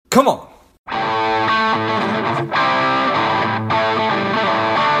Come on.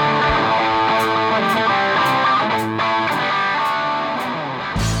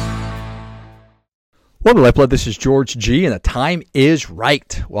 Welcome to Lifeblood. This is George G, and the time is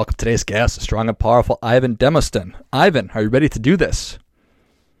right. Welcome to today's guest, the strong and powerful Ivan Demostin. Ivan, are you ready to do this?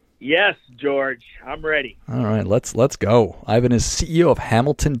 Yes, George, I'm ready. All right, let's go. Ivan is CEO of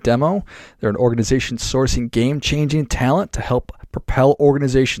Hamilton Demo. They're an organization sourcing game-changing talent to help propel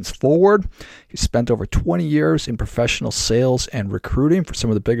organizations forward. He spent over 20 years in professional sales and recruiting for some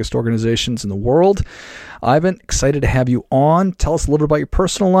of the biggest organizations in the world. Ivan, excited to have you on. Tell us a little bit about your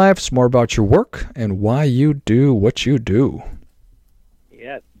personal life, some more about your work, and why you do what you do.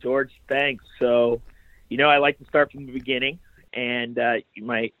 Yeah, George, thanks. So, I like to start from the beginning. And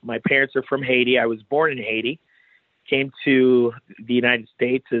my parents are from Haiti. I was born in Haiti. Came to the United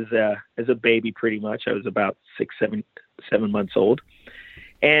States as a baby, pretty much. I was about 7 months old.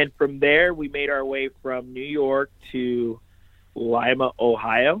 And from there, we made our way from New York to Lima,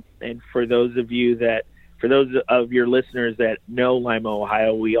 Ohio. And for those of your listeners that know Lima,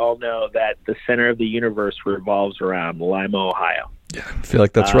 Ohio, we all know that the center of the universe revolves around Lima, Ohio. Yeah, I feel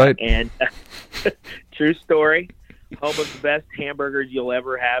like that's right. And true story. Home of the best hamburgers you'll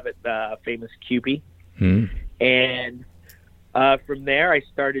ever have at famous Kewpie. And from there, I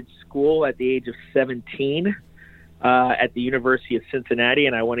started school at the age of 17 at the University of Cincinnati,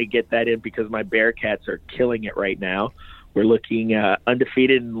 and I want to get that in because my Bearcats are killing it right now. We're looking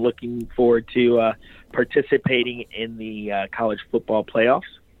undefeated and looking forward to participating in the college football playoffs.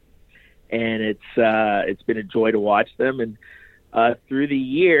 And it's been a joy to watch them. And through the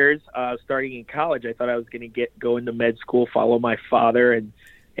years, starting in college, I thought I was going to go into med school, follow my father, and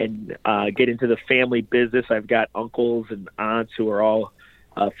get into the family business. I've got uncles and aunts who are all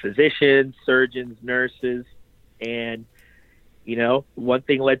physicians, surgeons, nurses, and one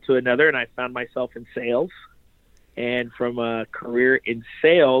thing led to another, and I found myself in sales. And from a career in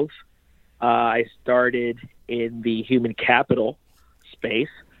sales, I started in the human capital space,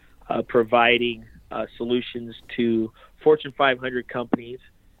 providing solutions to Fortune 500 companies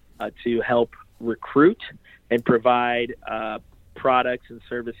to help recruit and provide products and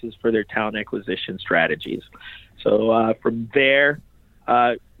services for their talent acquisition strategies. So from there,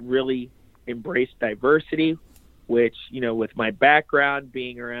 really embraced diversity, which, with my background,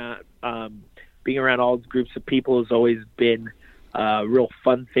 being around all groups of people has always been a real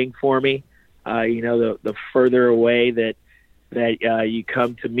fun thing for me. The further away that you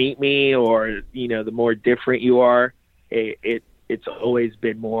come to meet me, or the more different you are, it's always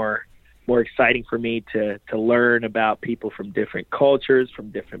been more exciting for me to learn about people from different cultures, from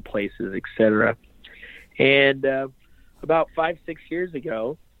different places, etc. And about 5-6 years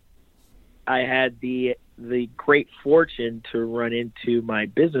ago, I had the great fortune to run into my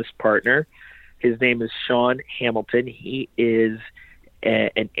business partner. His name is Sean Hamilton. He is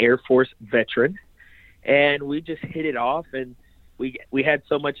an Air Force veteran, and we just hit it off, and we had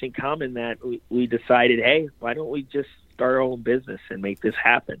so much in common that we decided, hey, why don't we just start our own business and make this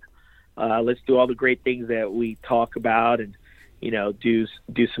happen? Let's do all the great things that we talk about, and do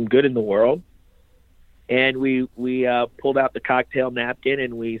some good in the world. And we pulled out the cocktail napkin,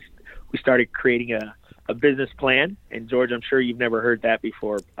 and we started creating a business plan. And George, I'm sure you've never heard that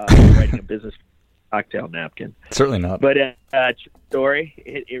before, writing a business cocktail napkin. Certainly not. But true story,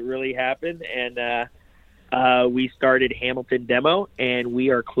 it really happened, and we started Hamilton Demo, and we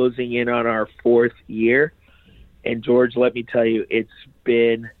are closing in on our 4th year. And George, let me tell you, it's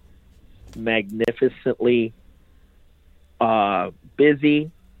been magnificently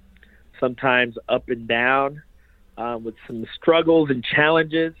busy, sometimes up and down, with some struggles and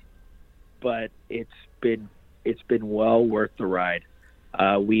challenges, but it's been well worth the ride.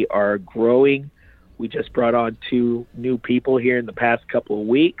 We are growing. We just brought on 2 new people here in the past couple of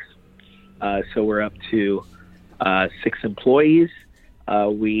weeks. So we're up to 6 employees.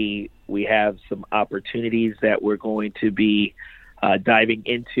 We have some opportunities that we're going to be diving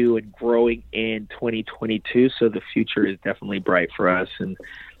into and growing in 2022. So the future is definitely bright for us. And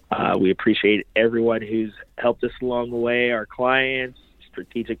we appreciate everyone who's helped us along the way, our clients,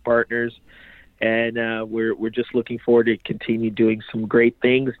 strategic partners. And we're just looking forward to continue doing some great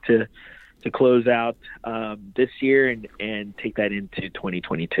things to close out this year and take that into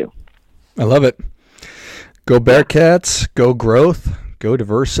 2022. I love it. Go Bearcats, go growth, go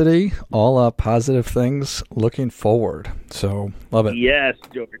diversity, all positive things looking forward. So love it. Yes,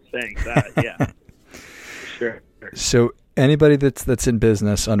 George, thanks. Yeah, sure. So anybody that's in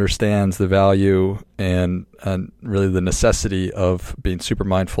business understands the value and really the necessity of being super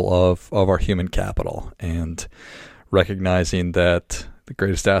mindful of our human capital and recognizing that the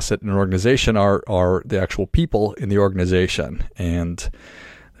greatest asset in an organization are the actual people in the organization. And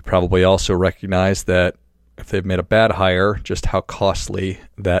they probably also recognize that if they've made a bad hire, just how costly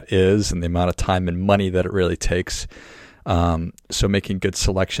that is and the amount of time and money that it really takes. So making good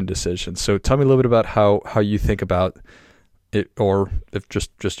selection decisions. So tell me a little bit about how you think about it, or if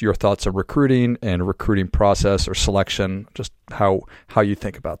just your thoughts on recruiting and recruiting process or selection, just how you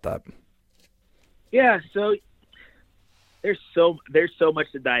think about that. Yeah, so there's so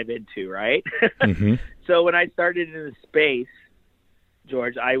much to dive into, right? Mm-hmm. So when I started in the space,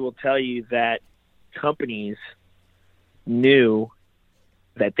 George, I will tell you that companies knew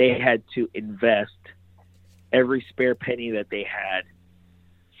that they had to invest every spare penny that they had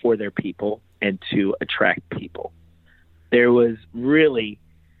for their people and to attract people. There was really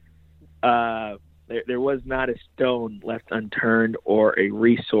there was not a stone left unturned or a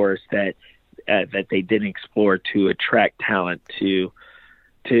resource that they didn't explore to attract talent to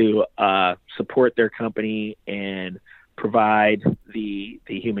support their company and provide the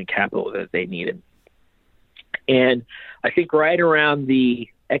human capital that they needed. And I think right around the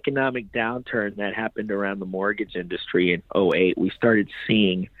economic downturn that happened around the mortgage industry in 2008, we started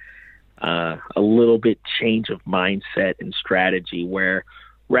seeing a little bit change of mindset and strategy, where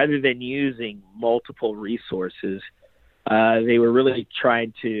rather than using multiple resources, they were really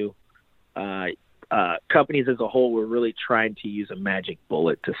trying to companies as a whole were really trying to use a magic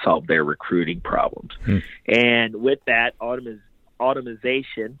bullet to solve their recruiting problems. And with that,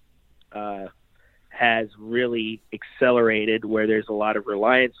 automation has really accelerated, where there's a lot of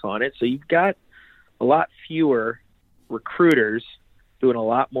reliance on it. So you've got a lot fewer recruiters doing a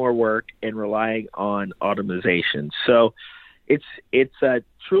lot more work and relying on automation. So it's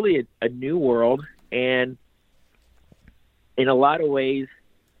truly a new world, and in a lot of ways,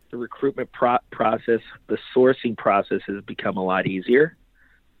 the recruitment process, the sourcing process has become a lot easier.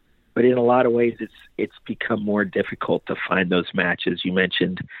 But in a lot of ways, it's become more difficult to find those matches. You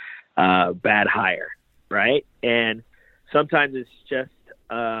mentioned bad hire, right? And sometimes it's just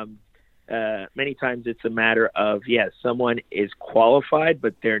many times it's a matter of, yes, someone is qualified,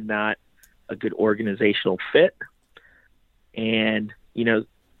 but they're not a good organizational fit. And, you know,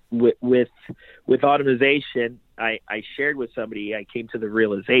 with automation, I shared with somebody, I came to the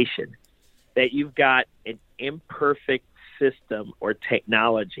realization that you've got an imperfect system or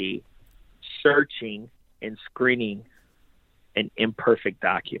technology searching and screening an imperfect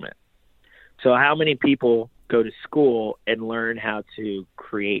document. So how many people go to school and learn how to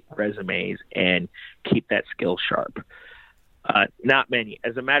create resumes and keep that skill sharp? Not many.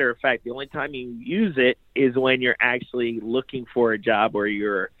 As a matter of fact, the only time you use it is when you're actually looking for a job or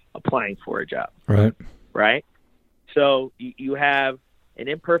you're applying for a job. Right? So you have an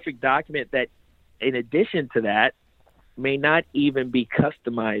imperfect document that, in addition to that, may not even be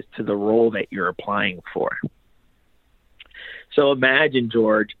customized to the role that you're applying for. So imagine,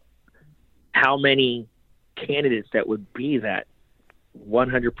 George, how many candidates that would be that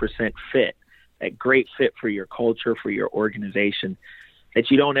 100% fit, that great fit for your culture, for your organization, that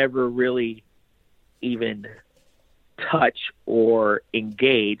you don't ever really even touch or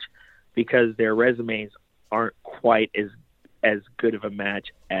engage because their resumes aren't quite as good of a match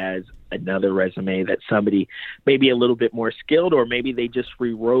as another resume that somebody maybe a little bit more skilled, or maybe they just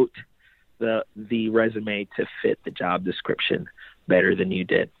rewrote the resume to fit the job description better than you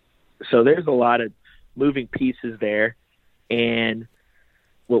did. So there's a lot of moving pieces there. And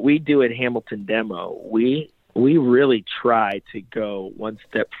what we do at Hamilton Demo, we really try to go one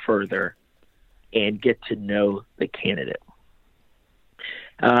step further and get to know the candidate.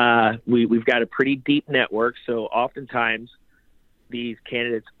 We've got a pretty deep network, so oftentimes these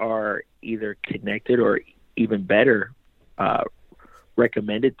candidates are either connected or even better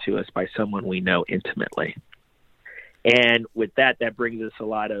recommended to us by someone we know intimately. And with that brings us a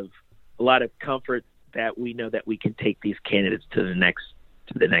lot of comfort that we know that we can take these candidates to the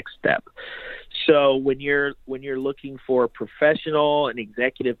next step. So when you're looking for a professional, an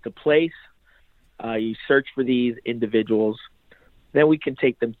executive to place, you search for these individuals. Then we can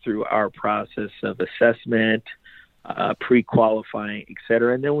take them through our process of assessment, pre-qualifying, et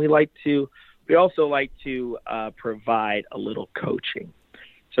cetera. And then we also like to provide a little coaching.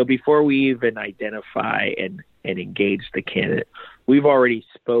 So before we even identify and engage the candidate, we've already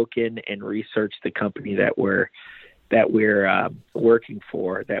spoken and researched the company that we're working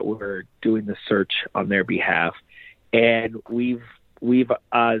for, that we're doing the search on their behalf, and we've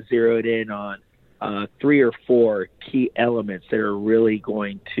zeroed in on 3 or 4 key elements that are really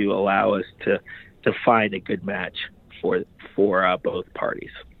going to allow us to find a good match for both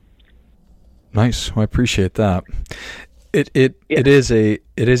parties. Nice. Well, I appreciate that. It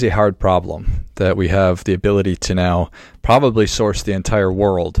is a hard problem that we have the ability to now probably source the entire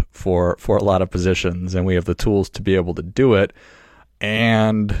world for a lot of positions, and we have the tools to be able to do it.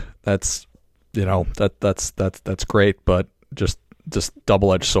 And that's that's great, but just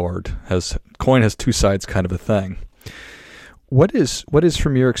double-edged sword. Coin has two sides kind of a thing. What is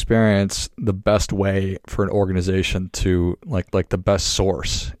from your experience the best way for an organization to like the best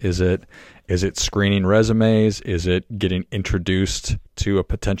source? Is it screening resumes? Is it getting introduced to a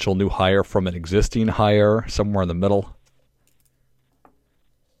potential new hire from an existing hire, somewhere in the middle?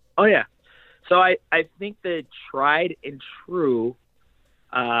 Oh yeah. So I think the tried and true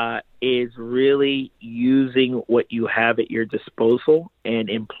is really using what you have at your disposal, and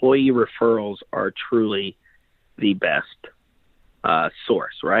employee referrals are truly the best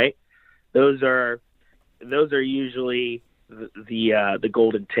source, right? Those are usually the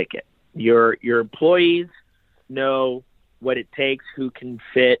golden ticket. Your employees know what it takes, who'll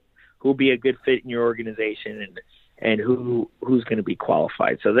be a good fit in your organization, and who's going to be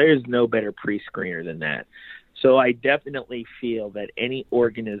qualified. So there's no better pre-screener than that. So I definitely feel that any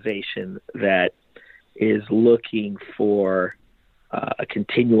organization that is looking for a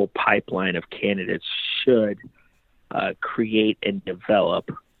continual pipeline of candidates should create and develop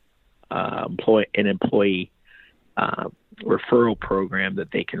an employee referral program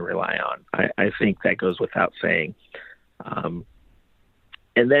that they can rely on. I think that goes without saying. And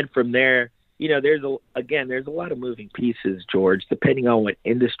then from there, there's a lot of moving pieces, George, depending on what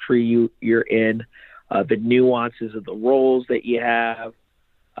industry you're in, the nuances of the roles that you have.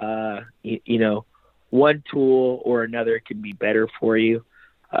 One tool or another can be better for you.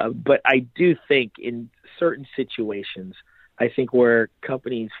 But I do think in certain situations, I think where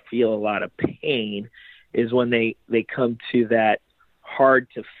companies feel a lot of pain is when they come to that hard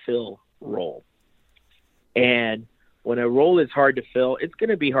to fill role. And when a role is hard to fill, it's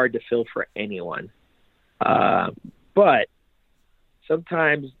going to be hard to fill for anyone. But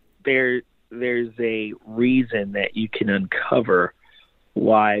sometimes there's a reason that you can uncover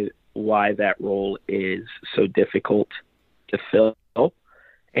why that role is so difficult to fill.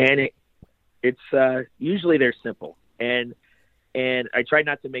 And it's usually they're simple. And I try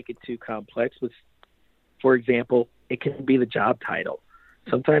not to make it too complex. For example, it can be the job title.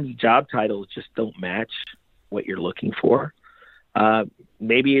 Sometimes job titles just don't match what you're looking for.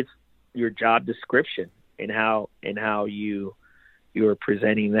 Maybe it's your job description and how you are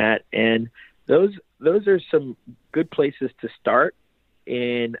presenting that. And those are some good places to start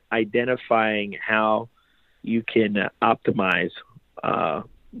in identifying how you can optimize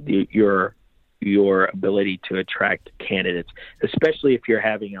your ability to attract candidates, especially if you're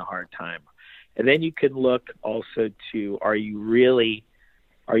having a hard time. And then you can look also to, are you really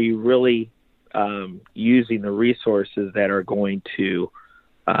using the resources that are going to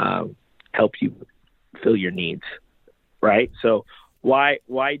help you fill your needs, right? So why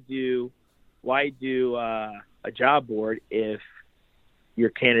do a job board if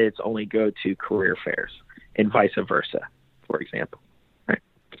your candidates only go to career fairs and vice versa, for example, right?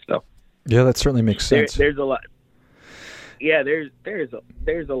 So yeah, that certainly makes sense. There's a lot. Yeah, there's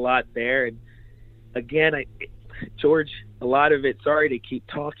a lot there, and again, George, a lot of it. Sorry to keep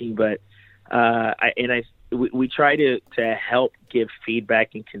talking, but we try to help give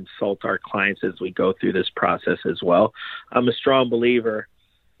feedback and consult our clients as we go through this process as well. I'm a strong believer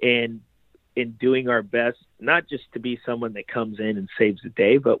in doing our best, not just to be someone that comes in and saves the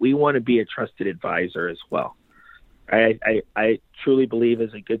day, but we want to be a trusted advisor as well. I truly believe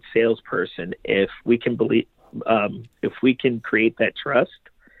as a good salesperson, if we can create that trust,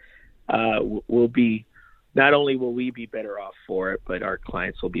 we'll be, not only will we be better off for it, but our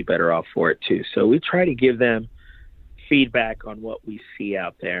clients will be better off for it too. So we try to give them feedback on what we see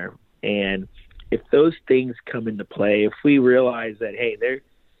out there. And if those things come into play, if we realize that, hey,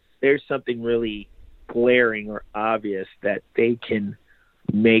 there's something really glaring or obvious that they can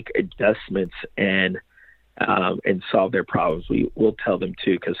make adjustments and solve their problems, we'll tell them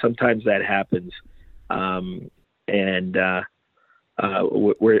too, because sometimes that happens. We're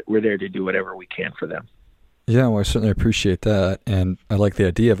there to do whatever we can for them. Yeah, well, I certainly appreciate that. And I like the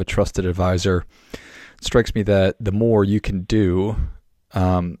idea of a trusted advisor. It strikes me that the more you can do,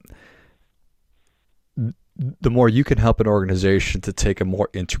 the more you can help an organization to take a more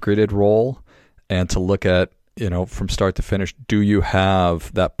integrated role and to look at, from start to finish, do you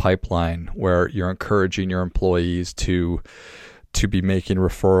have that pipeline where you're encouraging your employees to be making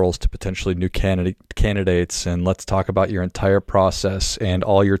referrals to potentially new candidates, and let's talk about your entire process and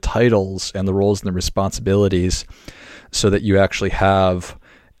all your titles and the roles and the responsibilities so that you actually have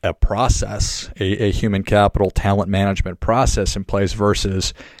a process, a human capital talent management process in place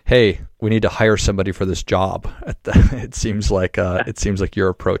versus, hey, we need to hire somebody for this job. It seems like your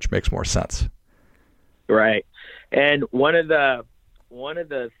approach makes more sense. Right. And one of the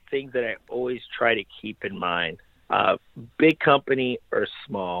things that I always try to keep in mind, big company or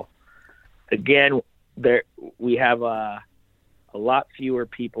small, again, we have a lot fewer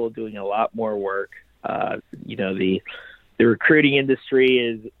people doing a lot more work. The recruiting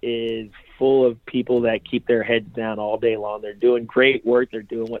industry is full of people that keep their heads down all day long. They're doing great work. They're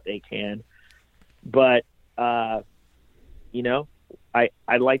doing what they can. But, I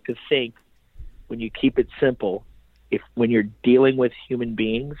like to think when you keep it simple, when you're dealing with human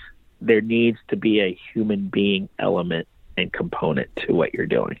beings, there needs to be a human being element and component to what you're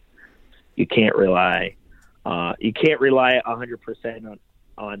doing. You can't rely 100%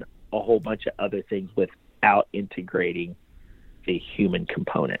 on a whole bunch of other things without integrating the human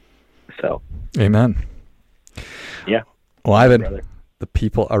component. So, amen. Yeah. Well, Ivan, the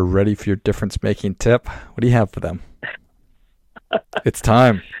people are ready for your difference-making tip. What do you have for them? It's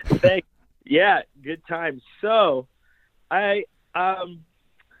time. Thanks. Yeah, good time. So, I'll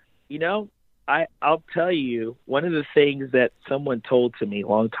tell you, one of the things that someone told to me a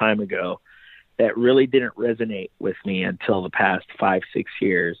long time ago that really didn't resonate with me until the past 5-6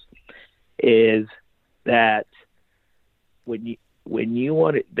 years is that when you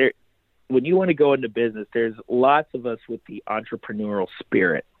want to go into business, there's lots of us with the entrepreneurial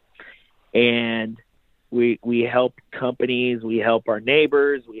spirit, and we help companies, we help our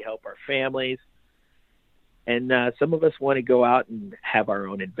neighbors, we help our families, and some of us want to go out and have our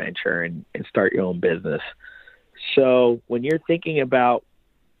own adventure and start your own business. So when you're thinking about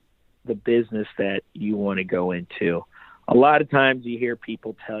the business that you want to go into, a lot of times you hear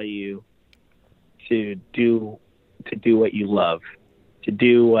people tell you to do what you love, to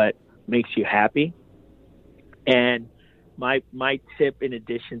do what makes you happy. And my tip in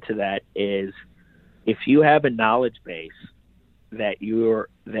addition to that is, if you have a knowledge base that you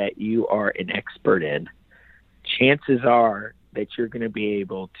are an expert in, chances are that you're going to be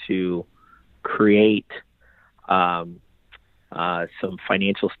able to create some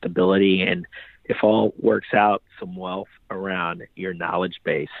financial stability, and if all works out, some wealth around your knowledge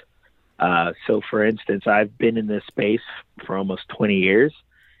base. So for instance, I've been in this space for almost 20 years,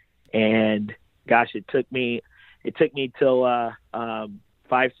 and gosh, it took me till 5-6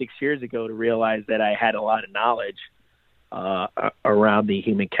 years ago to realize that I had a lot of knowledge around the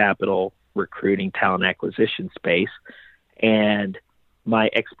human capital recruiting talent acquisition space, and my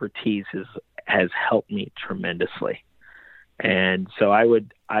expertise has helped me tremendously. And so I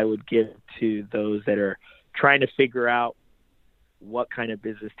would give to those that are trying to figure out what kind of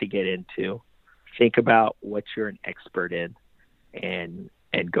business to get into, think about what you're an expert in and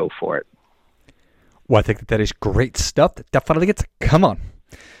go for it. Well, I think that is great stuff. That definitely gets come on.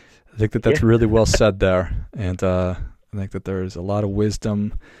 I think that's really well said there. And I think that there's a lot of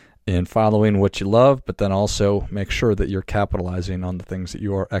wisdom in following what you love, but then also make sure that you're capitalizing on the things that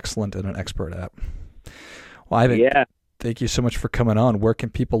you are excellent and an expert at. Well, Ivan, thank you so much for coming on. Where can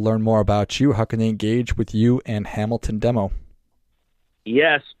people learn more about you? How can they engage with you and Hamilton Demo?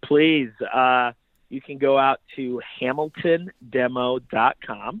 Yes, please. You can go out to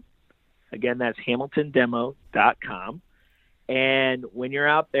hamiltondemo.com. Again, that's hamiltondemo.com. And when you're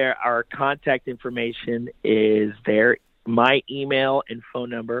out there, our contact information is there. My email and phone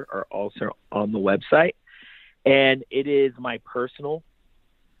number are also on the website. And it is my personal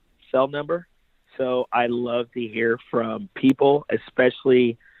cell number. So I love to hear from people,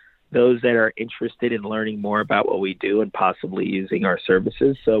 especially those that are interested in learning more about what we do and possibly using our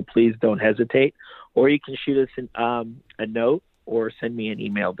services. So please don't hesitate. Or you can shoot us a note or send me an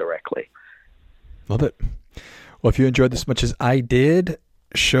email directly. Love it. Well, if you enjoyed this as much as I did,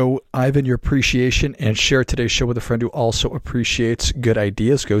 show Ivan your appreciation and share today's show with a friend who also appreciates good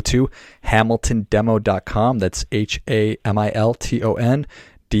ideas. Go to hamiltondemo.com. That's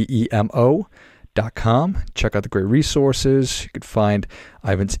HAMILTONDEMO.com. Check out the great resources. You can find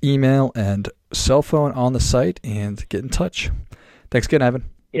Ivan's email and cell phone on the site and get in touch. Thanks again, Ivan.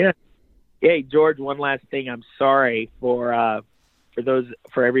 Yeah. Hey, George, one last thing. I'm sorry for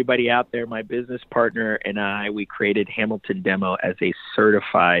everybody out there. My business partner and I, we created Hamilton Demo as a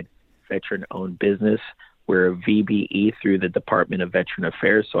certified veteran-owned business. We're a VBE through the Department of Veteran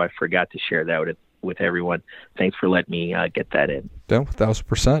Affairs, so I forgot to share that with everyone. Thanks for letting me get that in. No,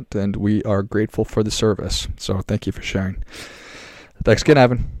 1,000%, and we are grateful for the service. So thank you for sharing. Thanks again,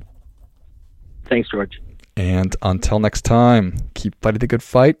 Ivan. Thanks, George. And until next time, keep fighting the good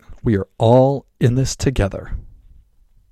fight. We are all in this together.